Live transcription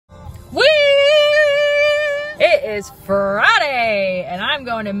It is Friday, and I'm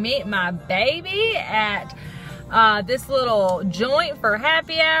going to meet my baby at this little joint for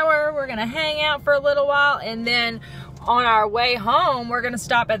happy hour. We're gonna hang out for a little while, and then on our way home, we're gonna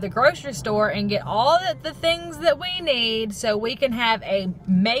stop at the grocery store and get all the things that we need so we can have a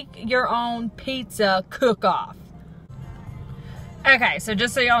make your own pizza cook-off. Okay, so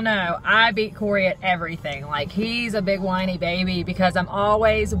just so y'all know, I beat Cory at everything. Like, he's a big whiny baby because I'm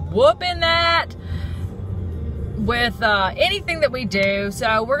always whooping that with anything that we do.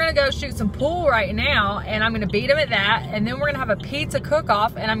 So we're gonna go shoot some pool right now, and I'm gonna beat him at that, and then we're gonna have a pizza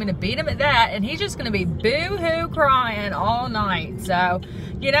cook-off, and I'm gonna beat him at that, and he's just gonna be boo-hoo crying all night. So,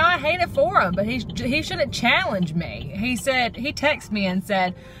 you know, I hate it for him, but he shouldn't challenge me. He texted me and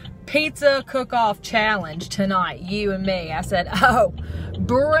said, pizza cook-off challenge tonight, you and me. I said, oh,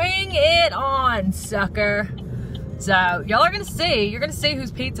 bring it on, sucker. So y'all are gonna see, you're gonna see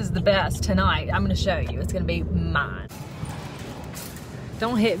whose pizza's the best tonight. I'm gonna show you, it's gonna be mine.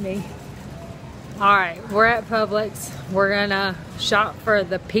 Don't hit me. All right, we're at Publix. We're gonna shop for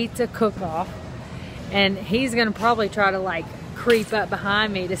the pizza cook-off, and he's gonna probably try to like creep up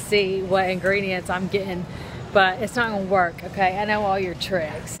behind me to see what ingredients I'm getting, but it's not gonna work, okay? I know all your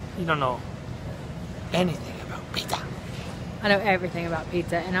tricks. You don't know anything about pizza. I know everything about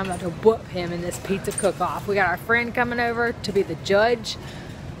pizza, and I'm about to whoop him in this pizza cook-off. We got our friend coming over to be the judge,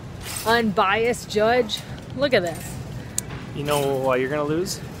 unbiased judge. Look at this. You know why you're gonna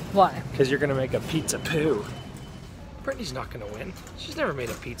lose? Why? Because you're gonna make a pizza poo. Brittany's not gonna win. She's never made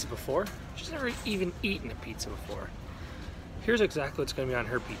a pizza before. She's never even eaten a pizza before. Here's exactly what's gonna be on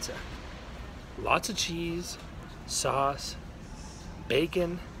her pizza. Lots of cheese, sauce,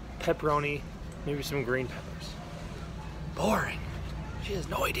 bacon, pepperoni, maybe some green peppers. Boring. She has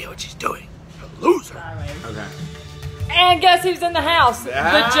no idea what she's doing. A loser. Okay. And guess who's in the house? The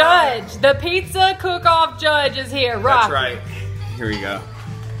judge. The pizza cook-off judge is here. Rock. That's right. Here we go.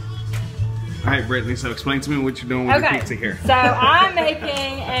 All right, Brittany, so explain to me what you're doing with the pizza here. So I'm making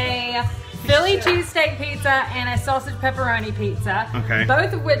a Philly cheesesteak pizza and a sausage pepperoni pizza. Okay.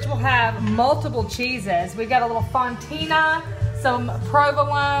 Both of which will have multiple cheeses. We've got a little fontina, some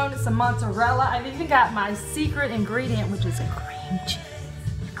provolone, some mozzarella. I've even got my secret ingredient, which is cream cheese.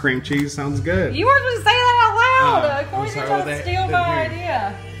 Cream cheese sounds good. You weren't supposed to say that out loud. Cory's trying to steal my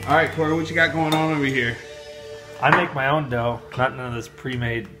idea. All right, Cory, what you got going on over here? I make my own dough, not none of this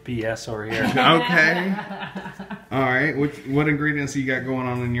pre-made BS over here. Okay. All right, what ingredients you got going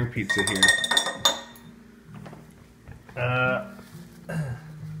on in your pizza here?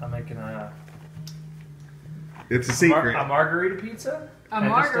 I'm making a... It's a secret. A margarita pizza? A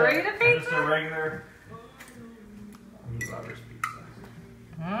margarita pizza? Just a regular meat lovers pizza.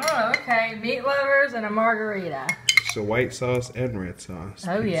 Oh, okay. Meat lovers and a margarita. So white sauce and red sauce.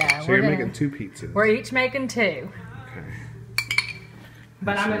 Oh, pizza. yeah. So you're making two pizzas. We're each making two. Okay.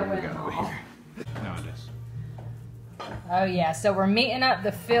 But I'm going to win them all. No, it is. Oh, yeah. So we're meeting up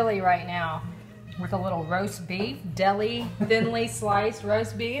the Philly right now with a little roast beef, deli, thinly sliced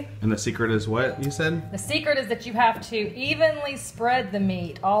roast beef. And the secret is what you said? The secret is that you have to evenly spread the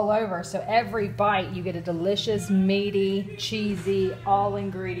meat all over, so every bite you get a delicious, meaty, cheesy, all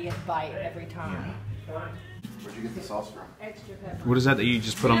ingredient bite every time. Where'd you get the sauce from? Extra pepper. What is that you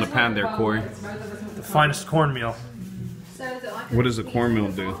just put on the pan there, Cory? The finest cornmeal. So is it like What does the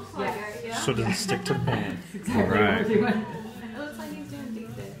cornmeal do? So it doesn't stick to the pan. Exactly Right. what we're doing. it looks like he's doing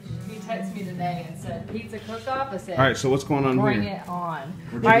deep dish. He texted me today and said, pizza cook-off? I said, All right, so what's going on bring here? it on.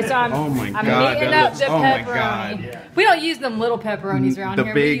 All right, so I'm, Oh my I'm God, meeting that up looks- the oh my pepperoni. God. Yeah. We don't use them little pepperonis around The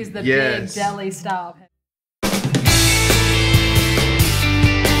here. big- We use the yes. big deli style.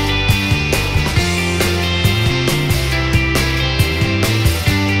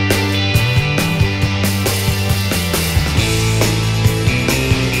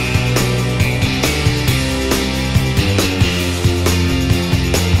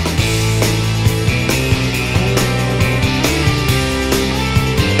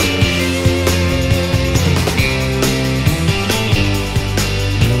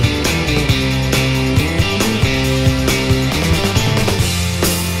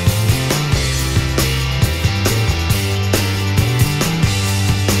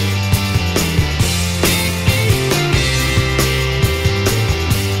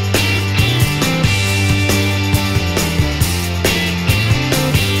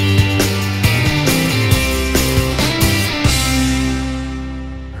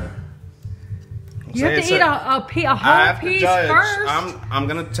 You have to eat a whole piece first. I'm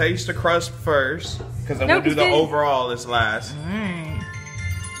gonna taste the crust first, because then No, we'll do the 'cause then- overall as last. Alright.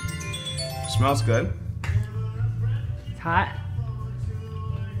 Smells good. It's hot.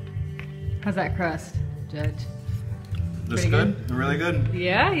 How's that crust? Judge. This Pretty good? Really good?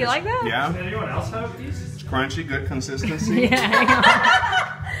 Yeah, you like that? Yeah. Did anyone else have a piece? It's crunchy, good consistency. Yeah, hang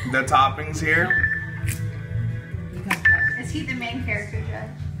on. The toppings here. Is he the main character, Judge?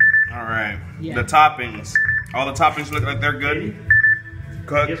 All right. Yeah. The toppings. All the toppings look like they're good.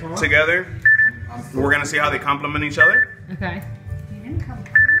 Cooked together. We're gonna see how they complement each other. Okay. You didn't come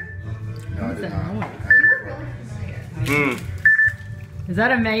No, I did not. You were really familiar. Mm. Is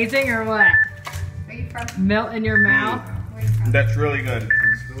that amazing or what? Are you from? Melt in your mouth. Where are you from? That's really good.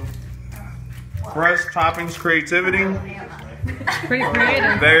 Crust, toppings, creativity. Pretty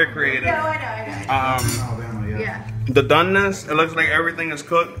creative. Very creative. No, I know. Alabama, yeah. Yeah. The doneness, it looks like everything is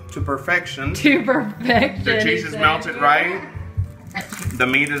cooked to perfection. To perfection. The cheese is melted right. The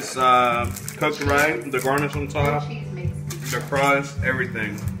meat is cooked right. The garnish on top. Cheese makes The crust,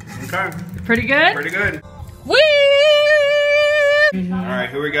 everything. Okay. Pretty good? Pretty good. Woo! All right,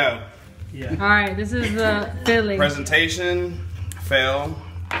 here we go. Yeah. All right, this is the Philly. Presentation, fail.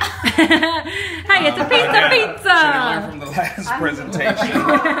 Hey, it's a pizza Should have learned pizza. from the last presentation.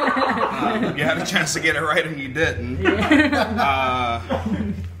 You had a chance to get it right and you didn't.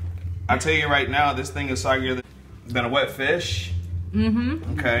 I'll tell you right now, this thing is soggier than a wet fish.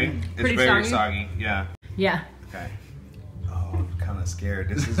 Mm-hmm. Okay. It's Pretty very soggy. soggy. Yeah. Yeah. Okay. Oh, I'm kind of scared.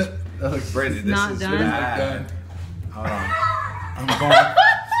 This is Britany. This not is done. bad. Hold on.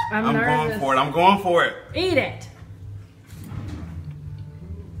 I'm I'm nervous. going for it. I'm going for it. Eat it.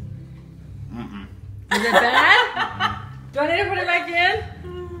 Mm-mm. Is it bad? Do I need to put it back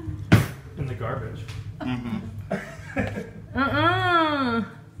in? In the garbage. Uh-uh.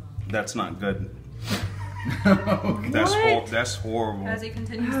 That's not good. What? That's horrible. As he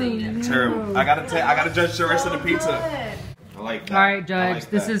continues to eat it. Terrible. I gotta judge the rest of the pizza. I like that. All right, I Judge. like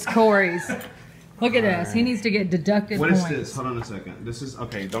This that. is Cory's. Look at this. He needs to get deducted What is points. this? Hold on a second. This is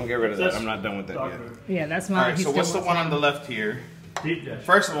okay. Don't get rid of that. I'm not done with that yet. Yeah, that's All mine. right. He So still what's the wants one on some. the left here? Deep dish.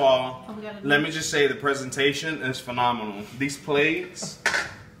 First of all, we gotta let me just say the presentation is phenomenal. These plates.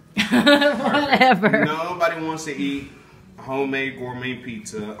 Whatever. Nobody wants to eat homemade gourmet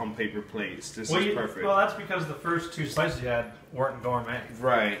pizza on paper plates. This is perfect. Well, that's because the first two slices you had weren't gourmet.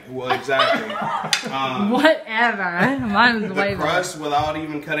 Right. Well, exactly. Whatever. Mine was The way better. crust, without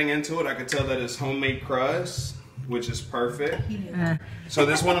even cutting into it, I could tell that it's homemade crust, which is perfect. So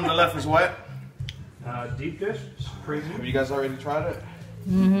this one on the left is what? Deep dish, premium. Have you guys already tried it?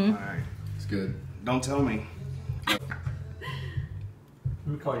 Mm-hmm. All right. It's good. Don't tell me. Let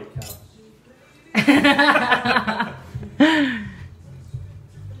me call you Cal.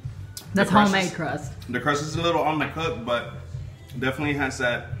 That's The crust homemade is- crust. The crust is a little undercooked, but definitely has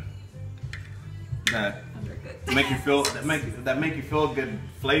that make you feel a good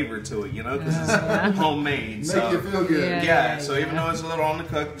flavor to it, you know, because it's homemade. Make So you feel good. Yeah. so even though it's a little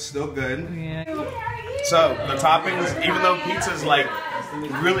undercooked, it's still good. Yeah. So the toppings, even though pizza's like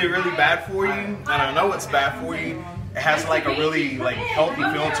really, really bad for you, and I know it's bad for you, it has like a really like healthy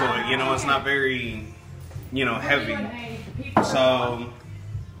feel to it. You know, it's not very, you know, heavy. So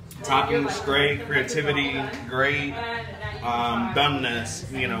toppings great, creativity great,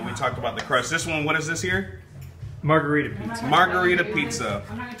 doneness. You know, we talked about the crust. This one, what is this here? Margarita pizza. Margarita pizza.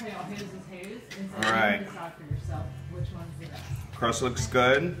 I'm not gonna tell you whose is whose. All right. Decide for yourself which one's the best. Crust looks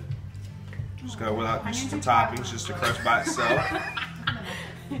good. Just go without just the toppings, just the crust by itself.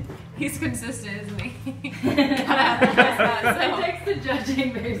 He's consistent, isn't he? He takes the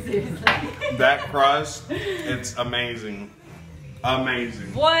judging very seriously. That crust, it's amazing.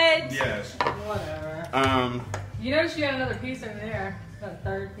 Amazing. What? Yes. Whatever. You notice you got another piece over there. That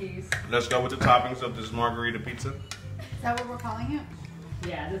third piece. Let's go with the toppings of this margarita pizza. Is that what we're calling it?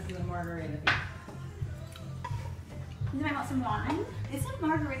 Yeah, this is a margarita pizza. Can I want some wine? Isn't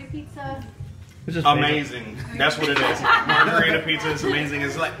margarita pizza? It's just Amazing. That's what it is. Margarita pizza is amazing.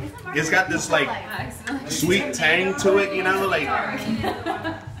 It's like it's got this like sweet tang to it, you know, like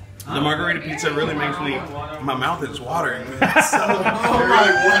the margarita pizza really makes me my mouth is watering. It's so I'm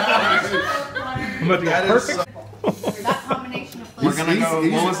about to go perfect. That combination of We're flavors. gonna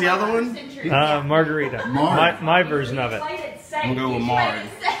go. What was the other one? Margarita. Marg. My version of it. I'm gonna go with Marg.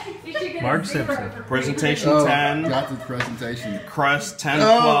 Marg Simpson. Presentation Oh, 10. got the presentation. Crust 10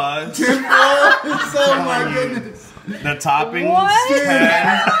 Oh, plus. 10 plus. Oh my goodness. The toppings What?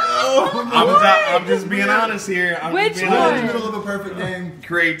 10. Oh, I'm just being honest here. I'm Which just being in the honest. middle of a perfect game.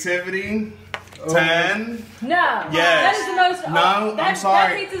 Creativity 10. No. Yes. That is the most. No, I'm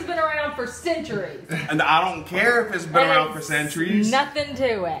sorry. That pizza's been around for centuries. And I don't care if it's been And around for it's centuries. Nothing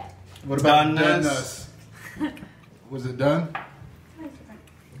to it. What about Doneness. doneness? Was it done?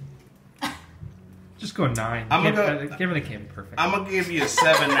 Just go 9. Give it a Kim. Perfect. I'm gonna give you a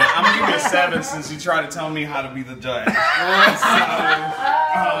 7 now. I'm gonna give you a 7 since you tried to tell me how to be the judge.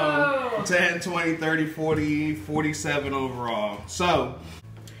 So, 10, 20, 30, 40, 47 overall. So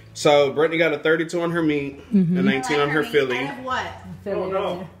Britany got a 32 on her meat, a 19 on her Philly. Out of what?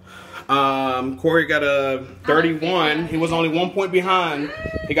 Oh no. Corey got a 31. He was only 1 point behind.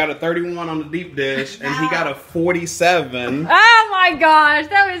 He got a 31 on the deep dish, and he got a 47. Oh my gosh,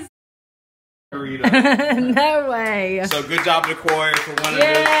 that was Burrito. no way. So good job to Cory for winning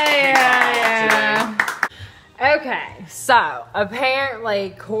Yeah. Okay, so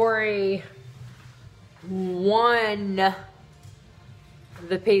apparently Cory won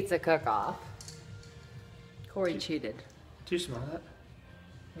the pizza cook-off. Cory cheated. Do you smell that?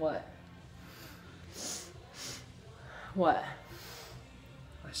 What? What?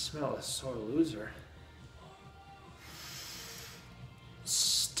 I smell a sore loser.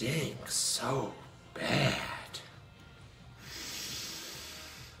 Stinks so bad.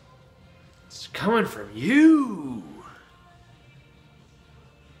 It's coming from you.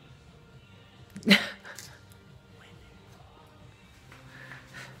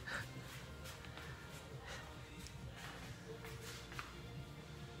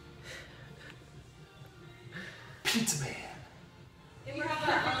 Pizza Man.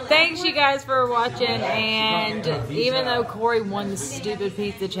 Thanks you guys for watching, and even though Cory won the stupid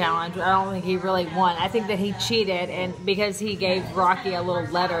pizza challenge, I don't think he really won. I think that he cheated, and because he gave Rocky a little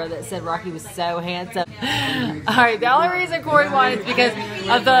letter that said Rocky was so handsome. Alright, the only reason Cory won is because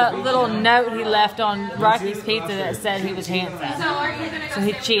of the little note he left on Rocky's pizza that said he was handsome. So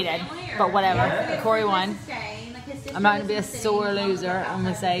he cheated, but whatever. Cory won. I'm not going to be a sore loser. I'm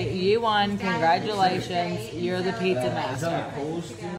going to say, you won. Congratulations. You're the pizza master.